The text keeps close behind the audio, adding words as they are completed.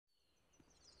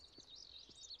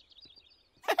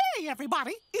Hey,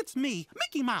 everybody, it's me,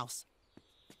 Mickey Mouse.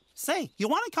 Say, you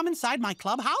want to come inside my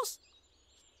clubhouse?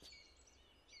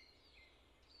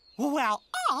 Well,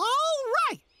 all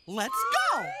right, let's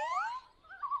go.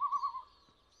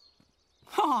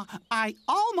 Oh, I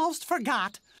almost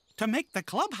forgot. To make the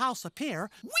clubhouse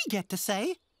appear, we get to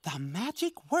say the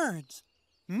magic words.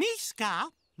 Miska,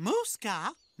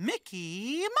 Mooska,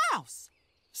 Mickey Mouse.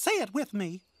 Say it with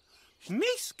me.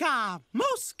 Miska,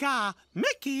 Mooska,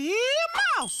 Mickey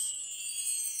Mouse.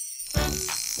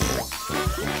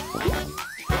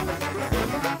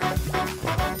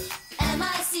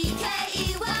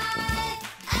 M-I-C-K-E-Y,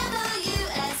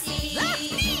 M-O-U-S-E.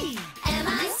 That's me.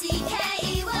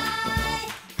 M-I-C-K-E-Y,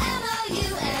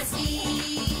 M-O-U-S-E.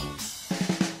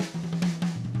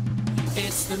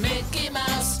 It's the Mickey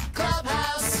Mouse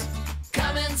Clubhouse.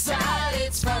 Come inside,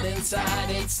 it's fun inside.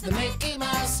 It's the Mickey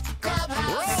Mouse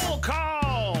Clubhouse. Roll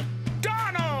call!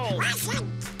 Donald!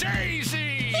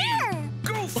 Daisy! Here!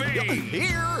 Goofy!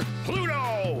 Here!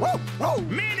 Pluto! Whoa, whoa.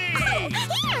 Minnie!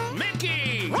 Here!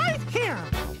 Mickey! Right here.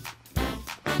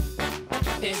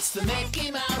 It's the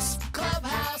Mickey Mouse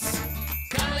Clubhouse.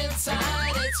 Come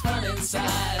inside, it's fun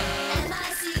inside.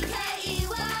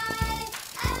 M-I-C-K-E-Y,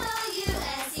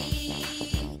 M-O-U-S-E.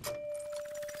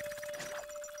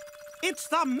 It's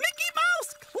the Mickey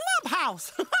Mouse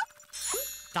Clubhouse.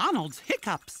 Donald's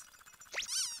Hiccups.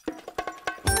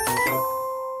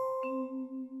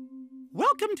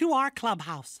 Welcome to our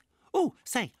clubhouse. Oh,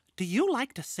 say, do you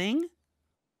like to sing?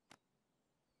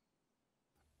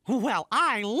 Well,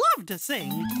 I love to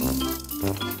sing.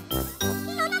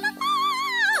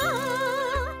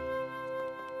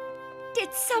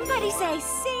 Did somebody say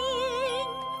sing?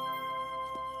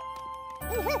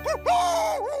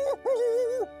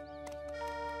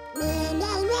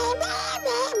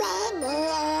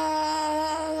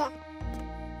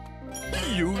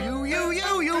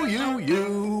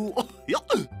 You.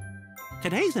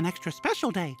 Today's an extra special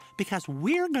day because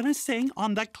we're gonna sing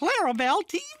on the Clarabelle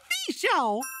TV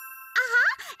show.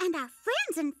 And our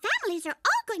friends and families are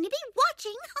all going to be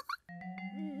watching.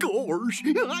 Gosh,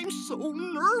 I'm so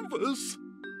nervous.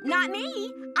 Not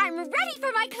me. I'm ready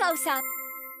for my close-up.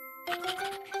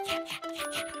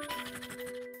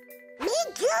 Me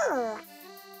too.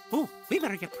 Oh, we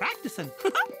better get practicing.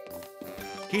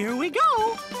 Here we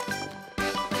go.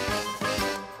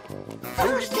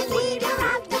 Who's the leader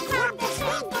of the club that's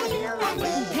meant for you and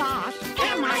me? Gosh,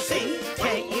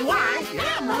 M-I-C-K-E-Y,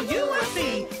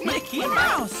 M-O-U-S-E, Mickey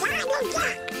Mouse,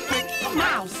 Mickey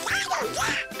Mouse.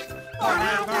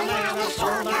 Forever now the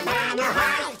shoulder banner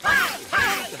high, high,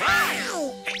 high, high.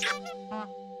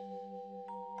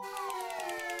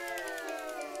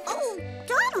 Oh,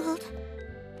 Donald.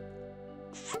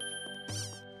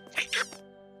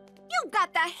 You got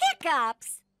the hiccups.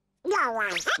 No,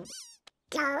 I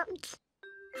don't.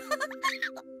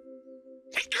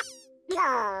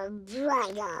 No,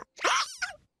 brother.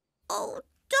 Oh,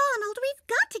 Donald, we've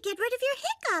got to get rid of your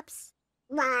hiccups.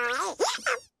 Why?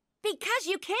 Because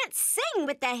you can't sing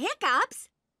with the hiccups.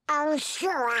 Oh,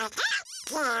 sure I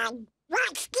can.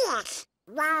 Watch this.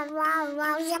 Roll, roll,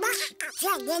 roll your back.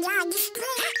 Check it on the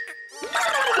screen.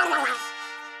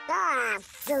 Ah,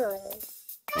 fool.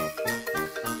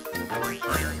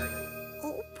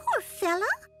 Oh, poor fella.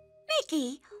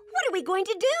 Mickey, what are we going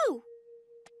to do?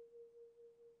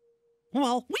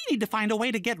 Well, we need to find a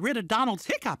way to get rid of Donald's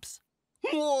hiccups.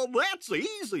 Well, that's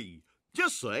easy.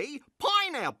 Just say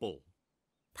pineapple.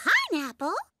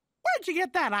 Pineapple? Where'd you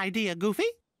get that idea,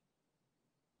 Goofy?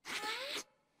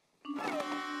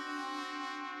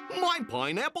 My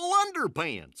pineapple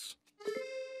underpants.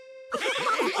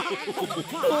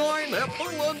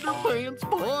 Pineapple underpants,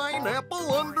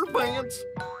 pineapple underpants.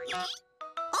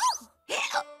 Oh,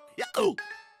 Yeah, oh.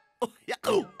 Oh, yeah,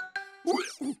 oh.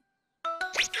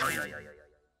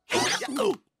 Yeah,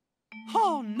 oh.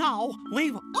 Oh, no,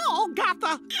 we've all got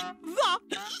the...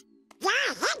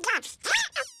 Yeah, hiccups.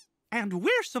 And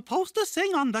we're supposed to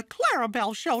sing on the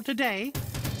Clarabelle show today.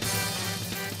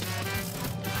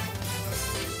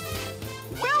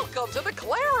 Welcome to the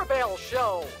Clarabelle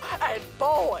Show. And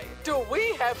boy, do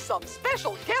we have some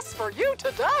special guests for you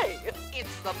today.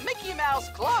 It's the Mickey Mouse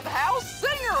Clubhouse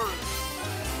Singers.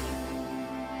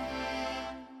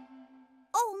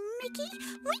 oh, Mickey,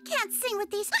 we can't sing with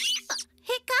these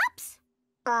hiccups.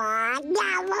 Oh,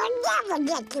 now we'll never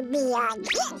get to be on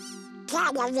this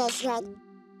television.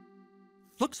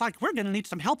 Looks like we're gonna need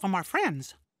some help from our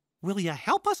friends. Will you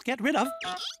help us get rid of...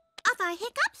 Of our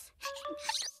hiccups?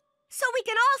 So we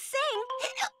can all sing.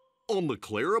 On the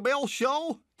Clarabelle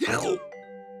show? Yeah.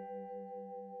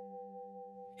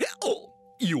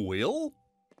 You will?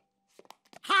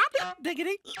 Hot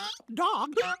diggity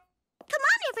dog. Come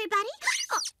on, everybody.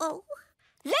 Uh-oh.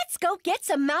 Let's go get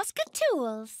some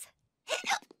mouse-ka-tools.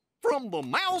 From the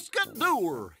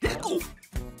mouse-ka-doer.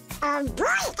 Oh boy!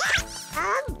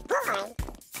 Oh boy!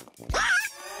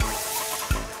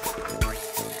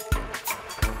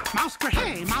 Mousker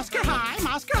hey, Mousker hi,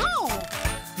 Mousker ho.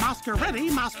 Mousker ready,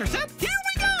 Mousker set, here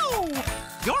we go!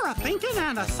 You're a thinking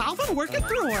and a solving working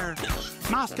through-er.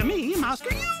 Mousker me,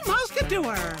 Mousker you, Mousker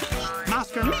doer.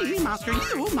 Mousker me, Mousker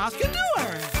you, Mousker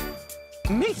doer.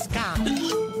 Miska,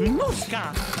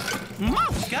 Mooska,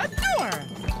 Mouska doer.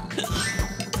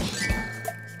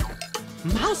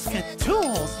 Mouska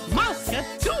tools, Mouska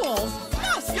tools,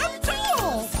 Mouska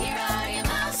tools. Here are your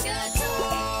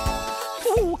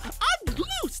mouse-ka-tools. Ooh, a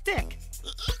glue stick.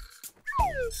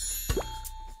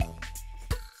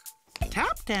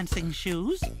 Tap dancing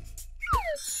shoes.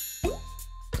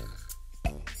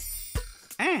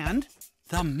 And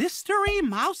the mystery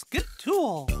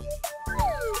mouse-ka-tool.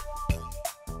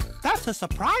 That's a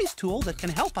surprise tool that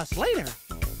can help us later.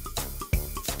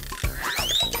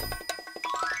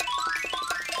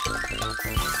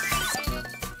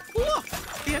 Look,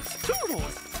 it's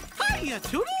Toodles. Hiya,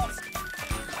 Toodles.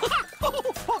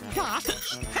 Oh, gosh.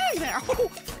 Hey there.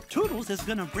 Toodles is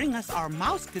going to bring us our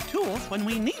mouse-ka-tools when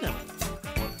we need them.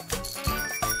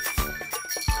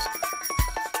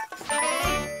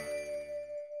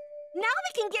 Now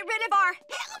we can get rid of our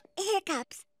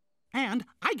hiccups. And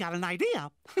I got an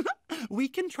idea. We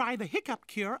can try the hiccup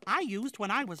cure I used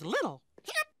when I was little.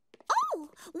 Oh,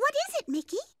 what is it,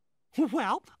 Mickey?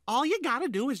 Well, all you gotta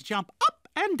do is jump up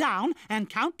and down and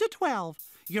count to 12.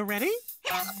 You ready?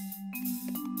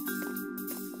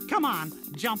 Come on,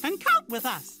 jump and count with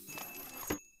us.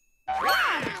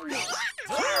 1, 2,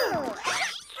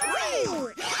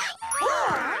 3,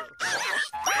 4,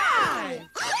 5,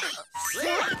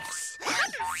 6,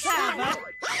 7,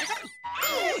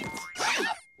 8,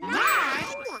 9,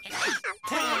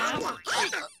 10,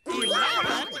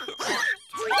 11,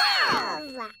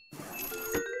 12.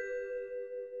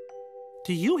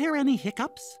 Do you hear any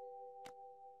hiccups?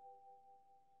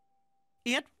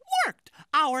 It worked!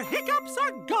 Our hiccups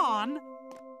are gone!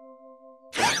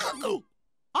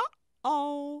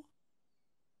 Uh-oh.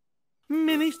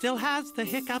 Minnie still has the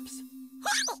hiccups.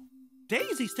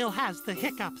 Daisy still has the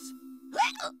hiccups.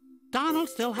 Donald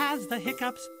still has the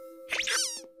hiccups.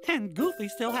 And Goofy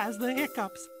still has the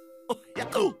hiccups.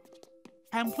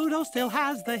 And Pluto still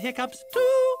has the hiccups,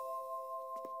 too.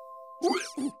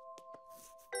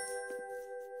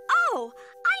 Oh,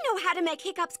 I know how to make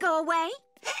hiccups go away.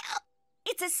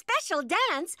 It's a special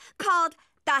dance called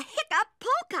the Hiccup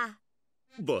Polka.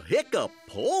 The hiccup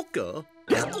polka?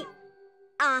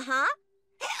 Uh-huh.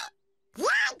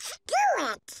 Let's do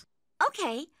it.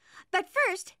 Okay, but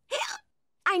first,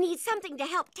 I need something to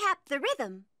help tap the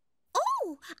rhythm.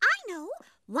 Oh, I know.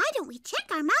 Why don't we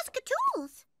check our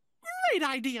mouse-ka-tools? Great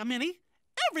idea, Minnie.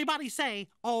 Everybody say,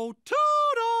 "Oh,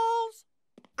 Toodles!"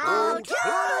 Oh,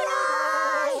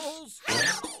 Toodles!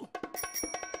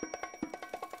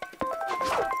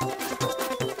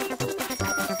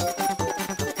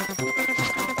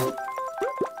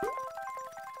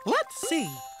 Let's see.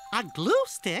 A glue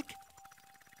stick.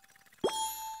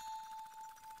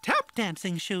 Tap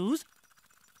dancing shoes.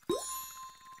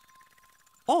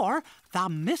 Or the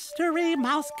mystery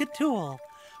mouse-ka-tool.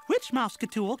 Which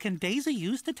mouse-ka-tool can Daisy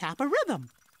use to tap a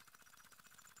rhythm?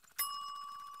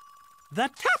 The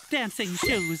tap dancing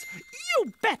shoes.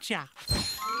 You betcha.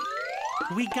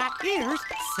 We got ears.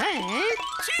 Say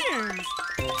cheers.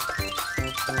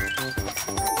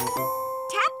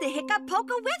 Tap the Hiccup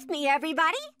Polka with me,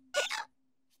 everybody.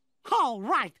 All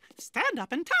right. Stand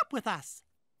up and tap with us.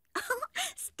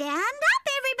 Stand up,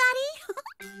 everybody.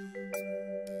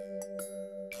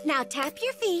 Now tap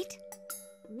your feet.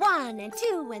 1 and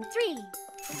 2 and 3.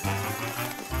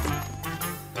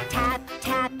 Tap,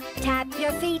 tap, tap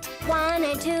your feet. 1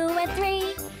 and 2 and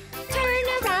 3. Turn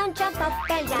around, jump up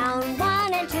and down.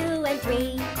 1 and 2 and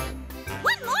 3.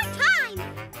 One more time.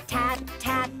 Tap,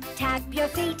 tap, tap your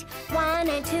feet. 1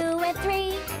 and 2 and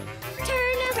 3.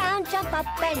 Turn around, jump up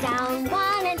and down.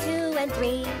 1 and 2 and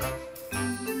 3.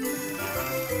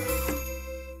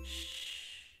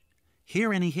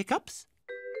 Hear any hiccups?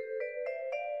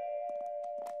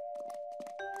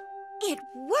 It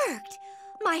worked.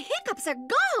 My hiccups are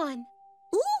gone.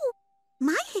 Ooh,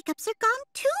 my hiccups are gone,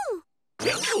 too.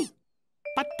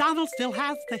 But Donald still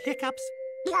has the hiccups.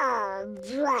 Oh,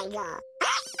 brother.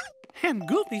 And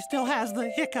Goofy still has the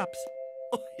hiccups.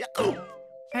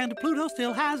 And Pluto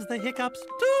still has the hiccups,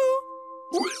 too.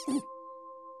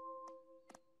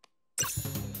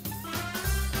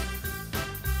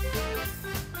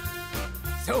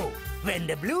 So, when when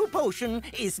the blue potion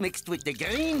is mixed with the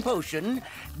green potion,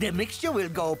 the mixture will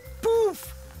go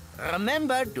poof.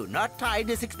 Remember, do not try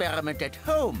this experiment at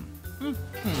home.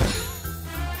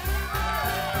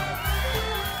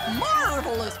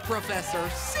 Marvelous, Professor.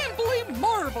 Simply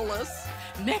marvelous.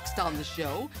 Next on the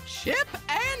show, Chip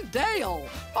and Dale,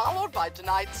 followed by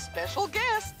tonight's special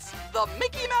guests, the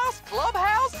Mickey Mouse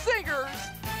Clubhouse Singers.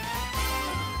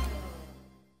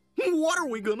 What are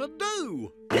we gonna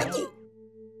do?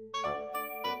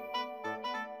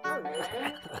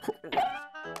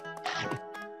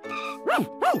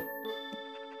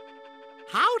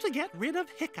 How to get rid of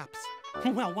hiccups.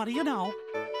 Well, what do you know?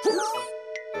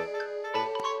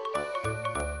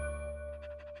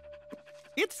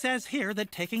 It says here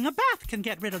that taking a bath can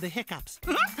get rid of the hiccups.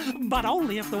 But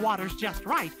only if the water's just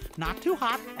right, not too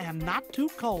hot and not too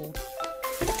cold.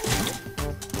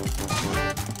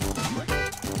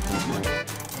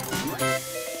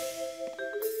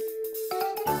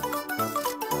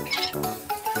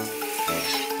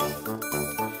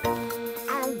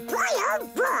 Oh boy.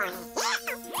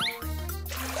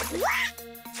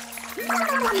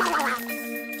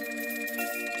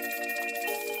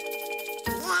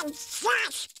 That's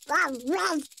just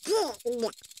already good.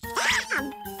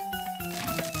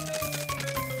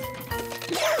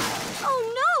 Oh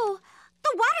no!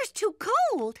 The water's too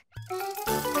cold.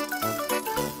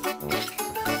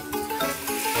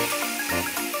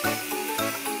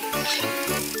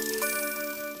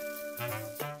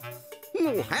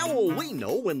 Well, how will we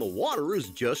know when the water is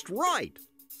just right?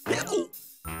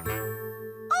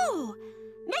 Oh,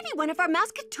 maybe one of our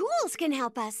mouse-cuckoo-loca can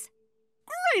help us.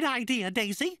 Great idea,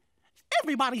 Daisy.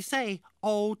 Everybody say,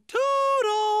 "Oh,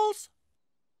 toodles!"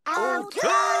 Oh,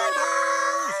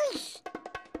 toodles!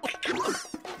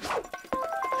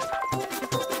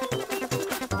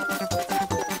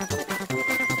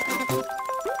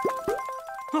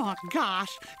 Oh,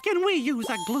 gosh. Can we use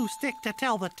a glue stick to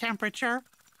tell the temperature?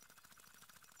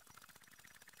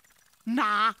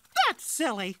 Nah, that's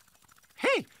silly.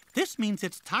 Hey, this means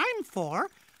it's time for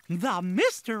the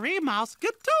Mystery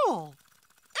Mouse-Cuckoo.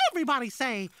 Everybody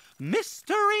say,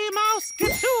 Mystery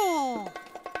Mouse-Cuckoo.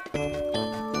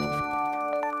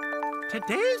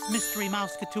 Today's Mystery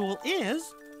Mouse-Cuckoo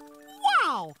is,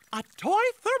 wow, a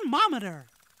toy thermometer.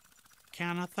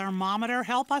 Can a thermometer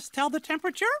help us tell the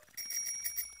temperature?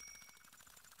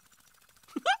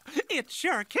 It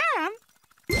sure can.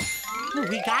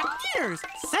 We got cheers.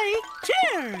 Say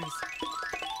cheers.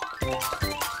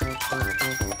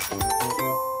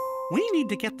 We need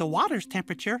to get the water's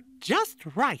temperature just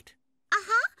right.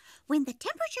 Uh-huh. When the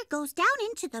temperature goes down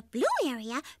into the blue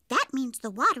area, that means the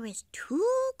water is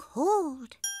too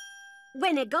cold.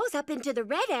 When it goes up into the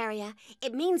red area,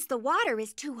 it means the water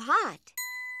is too hot.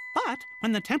 But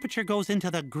when the temperature goes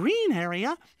into the green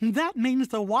area, that means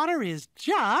the water is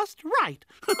just right.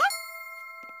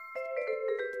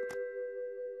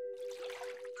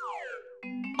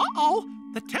 Uh-oh,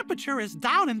 the temperature is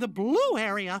down in the blue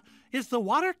area. Is the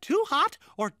water too hot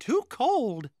or too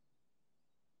cold?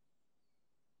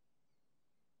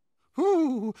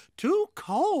 Ooh, too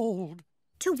cold.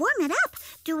 To warm it up,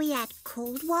 do we add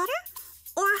cold water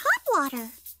or hot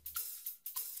water?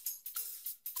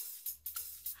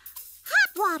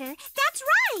 Hot water, that's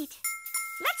right.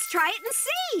 Let's try it and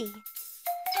see.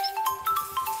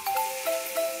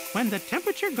 When the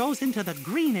temperature goes into the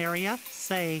green area,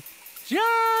 say,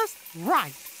 just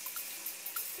right.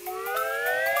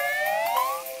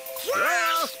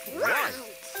 Just right.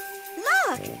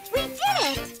 Look, we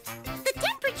did it. The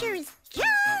temperature is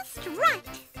just right.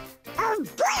 Oh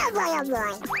boy, oh boy, oh boy.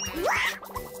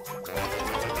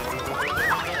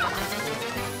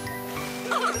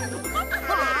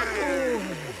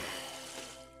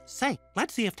 Say,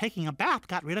 let's see if taking a bath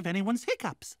got rid of anyone's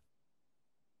hiccups.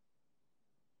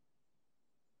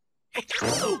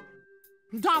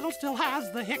 Donald still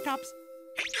has the hiccups.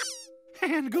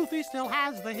 And Goofy still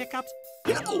has the hiccups.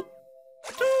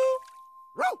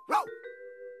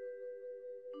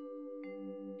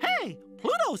 Hey,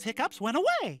 Pluto's hiccups went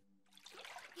away.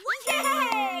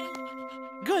 Yay!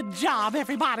 Good job,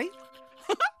 everybody.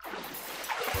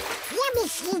 Let me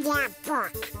see that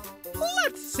book.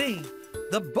 Let's see.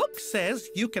 The book says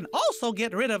you can also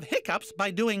get rid of hiccups by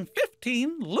doing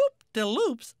 15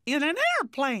 loop-de-loops in an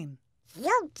airplane.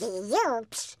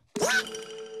 Loopy-loops.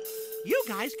 You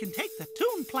guys can take the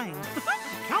tune plane.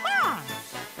 Come on.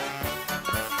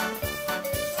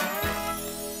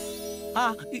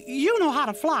 You know how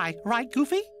to fly, right,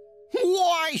 Goofy?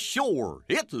 Why, sure.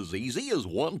 It's as easy as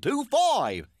 1, 2,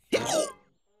 5.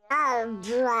 Oh,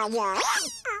 brother.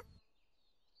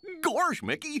 Gosh,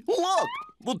 Mickey, look!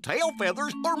 The tail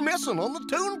feathers are missing on the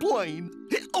tune plane.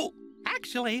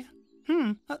 Actually,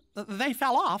 they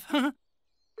fell off. Now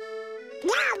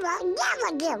we'll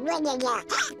never get rid of your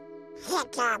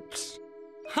hiccups.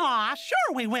 Aw,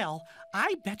 sure we will.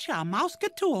 I bet you a mouse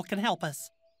tool can help us.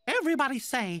 Everybody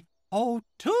say, "Oh,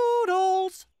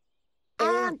 toodles!"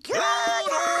 Oh,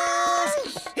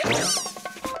 toodles!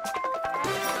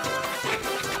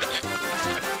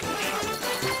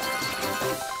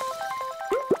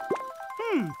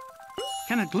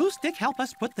 Can a glue stick help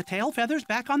us put the tail feathers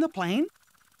back on the plane?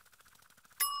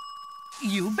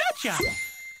 You betcha!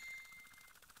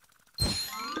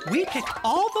 We picked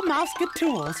all the mouse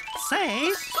tools.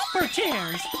 Say, super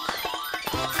cheers!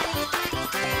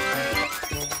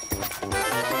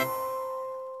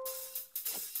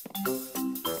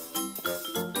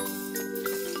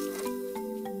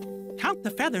 Count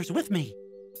the feathers with me.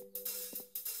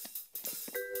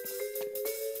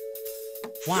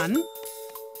 1,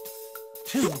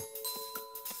 2,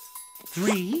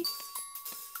 3,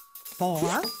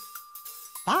 4,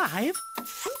 5,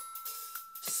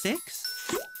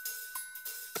 6,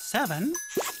 7,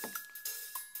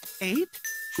 8,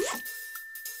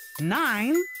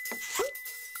 9,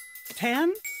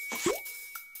 10,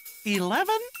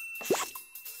 11,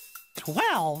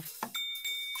 12.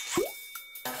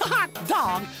 Hot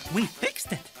dog! We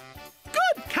fixed it!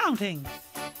 Good counting!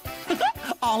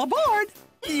 All aboard!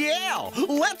 Yeah,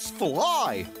 let's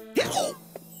fly.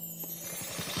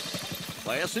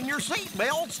 Fasten your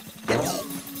seatbelts.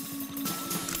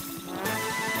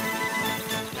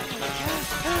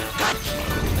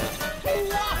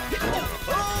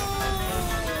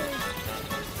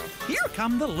 Here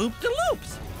come the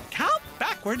loop-de-loops. Count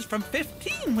backwards from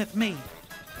 15 with me.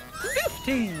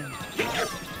 15.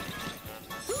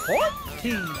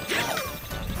 14.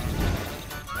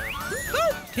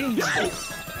 13.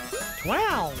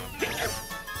 12.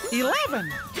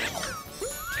 11.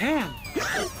 10.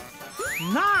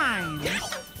 9.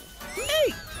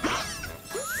 8.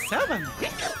 7.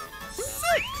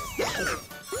 6.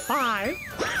 5.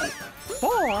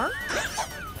 4.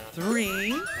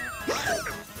 3.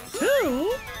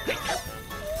 2.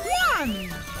 1.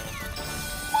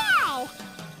 Wow!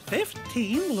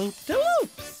 15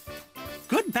 loop-de-loops.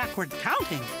 Good backward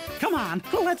counting. Come on,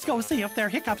 let's go see if their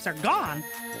hiccups are gone.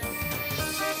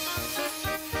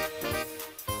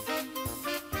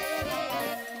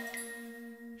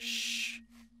 Shh.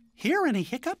 Hear any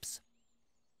hiccups?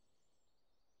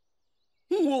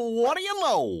 Well, what do you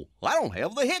know? I don't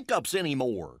have the hiccups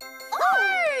anymore.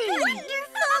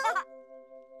 Wonderful!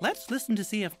 Let's listen to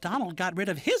see if Donald got rid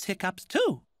of his hiccups,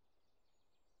 too.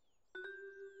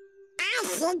 I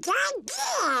think I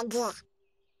did.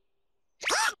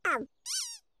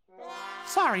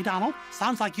 Sorry, Donald.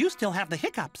 Sounds like you still have the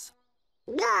hiccups.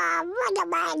 No, what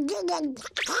am I gonna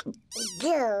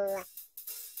do?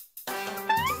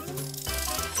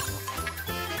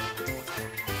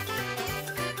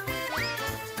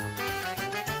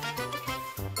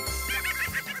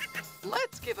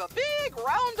 Let's give a big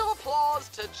round of applause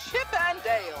to Chip and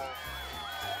Dale.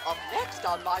 Up next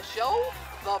on my show,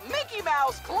 the Mickey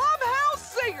Mouse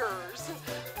Clubhouse Singers.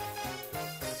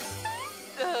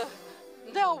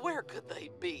 Now where could they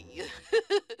be?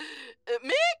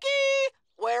 Mickey,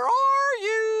 where are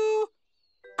you?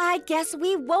 I guess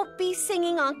we won't be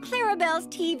singing on Clarabelle's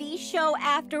TV show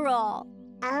after all.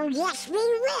 Oh, yes, we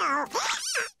will.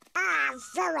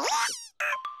 Furry.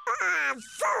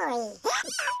 Furry.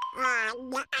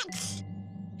 Nuts.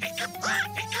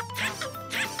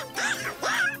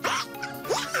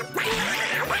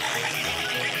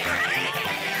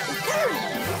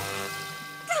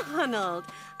 Donald,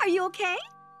 are you okay?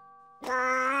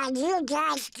 You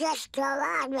guys just go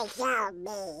on without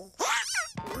me.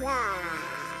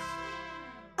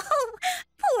 Oh,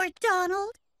 poor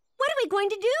Donald. What are we going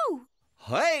to do?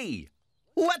 Hey,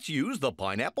 let's use the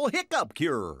pineapple hiccup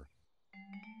cure.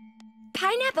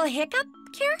 Pineapple hiccup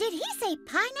cure? Did he say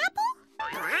pineapple?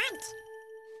 What?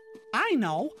 I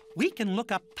know. We can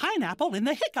look up pineapple in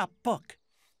the hiccup book.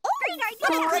 Oh, Great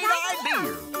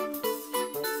idea.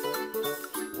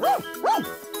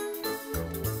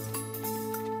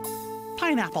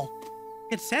 Pineapple.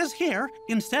 It says here,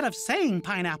 instead of saying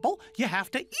pineapple, you have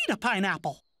to eat a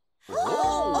pineapple.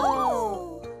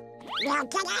 Oh! Well,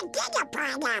 can I get a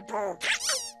pineapple?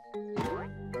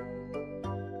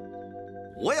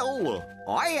 Well,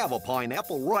 I have a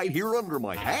pineapple right here under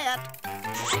my hat. A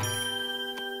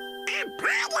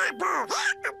pineapple!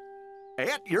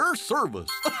 At your service.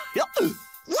 Let me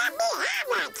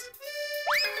have it!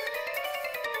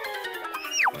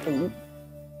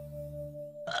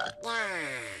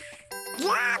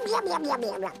 Yum, yum, yum, yum,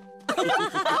 yum, yum.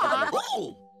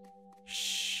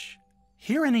 Shh.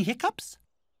 Hear any hiccups?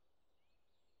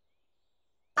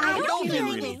 don't hear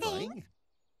anything.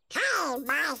 Hey,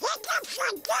 my hiccups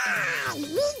are gone! We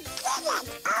did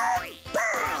it! Oh,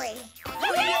 boy!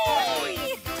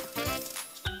 Hooray!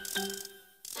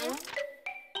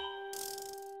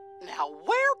 Now,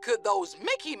 where could those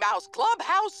Mickey Mouse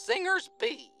Clubhouse singers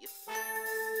be?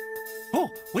 Oh,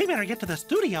 we better get to the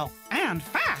studio, and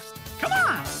fast. Come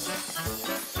on.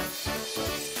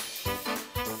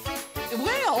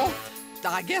 Well,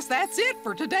 I guess that's it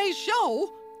for today's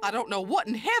show. I don't know what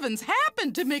in heavens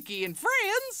happened to Mickey and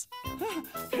friends.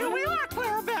 Here we are,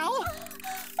 Clarabelle.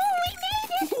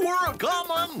 We're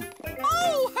a-comin'.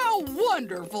 Oh, how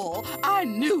wonderful! I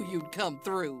knew you'd come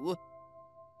through.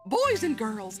 Boys and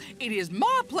girls, it is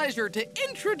my pleasure to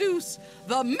introduce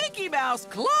the Mickey Mouse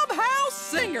Clubhouse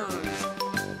Singers.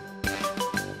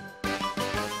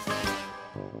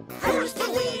 Who's the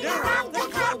leader of the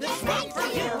club that's made for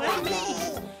you and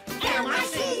me?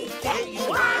 M-I-C-K-E-Y-M-O-U-S-E.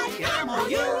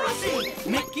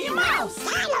 Mickey Mouse.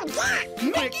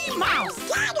 Mickey Mouse.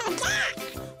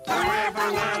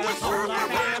 Forever let us hold our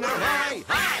banner high.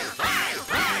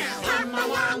 Come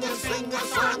along and sing the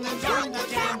song and join the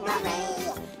jamboree.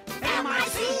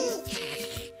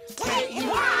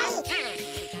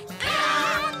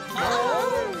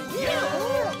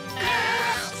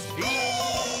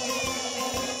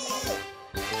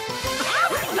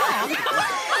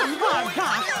 Oh,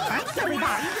 gosh. Thanks,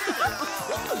 everybody.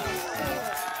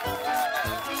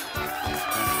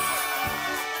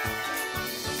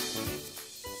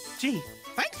 Gee,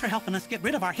 thanks for helping us get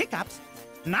rid of our hiccups.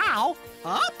 Now,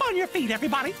 up on your feet,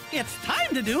 everybody. It's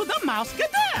time to do the Mouse Dance.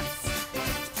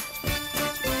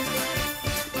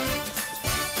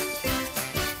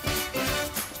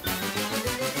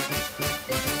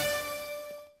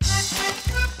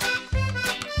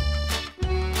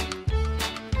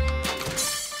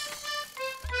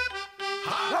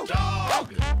 Hot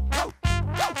dog!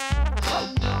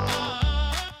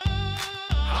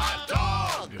 Hot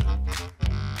dog!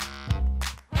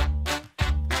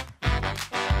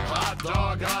 Hot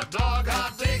dog, hot dog,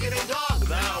 hot diggity dog.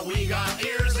 Now we got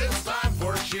ears, it's time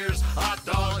for cheers. Hot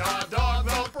dog,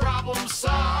 no problem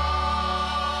solved.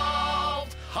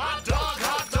 Hot dog,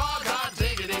 hot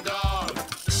diggity dog.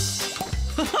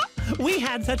 We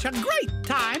had such a great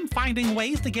time finding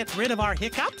ways to get rid of our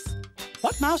hiccups.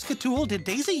 What mouse tool did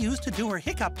Daisy use to do her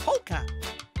hiccup polka?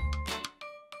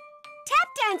 Tap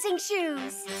dancing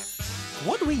shoes.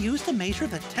 What do we use to measure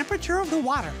the temperature of the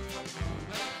water?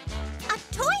 A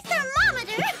toy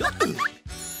thermometer.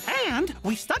 And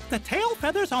we stuck the tail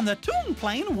feathers on the tune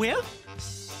plane with...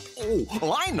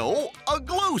 Oh, I know, a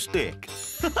glue stick.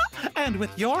 And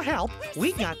with your help,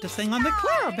 we got to sing on the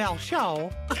Clarabelle show.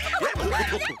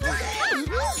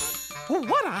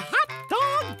 What a hot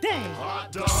dog day!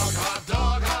 Hot dog,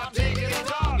 hot diggity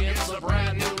dog. It's a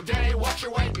brand new day. What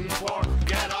you waiting for?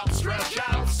 Get up, stretch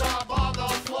out, stop on the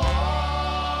floor.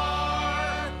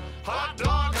 Hot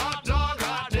dog,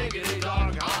 hot diggity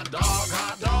dog. Hot dog,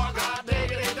 hot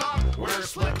diggity dog. We're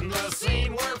splitting the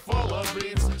scene. We're full of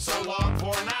beans. So long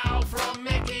for now from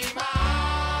Mickey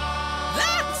Mouse.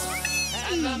 That's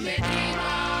And the Mickey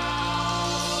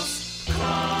Mouse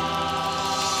Club.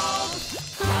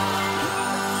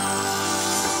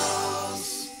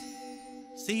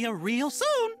 See you real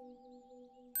soon.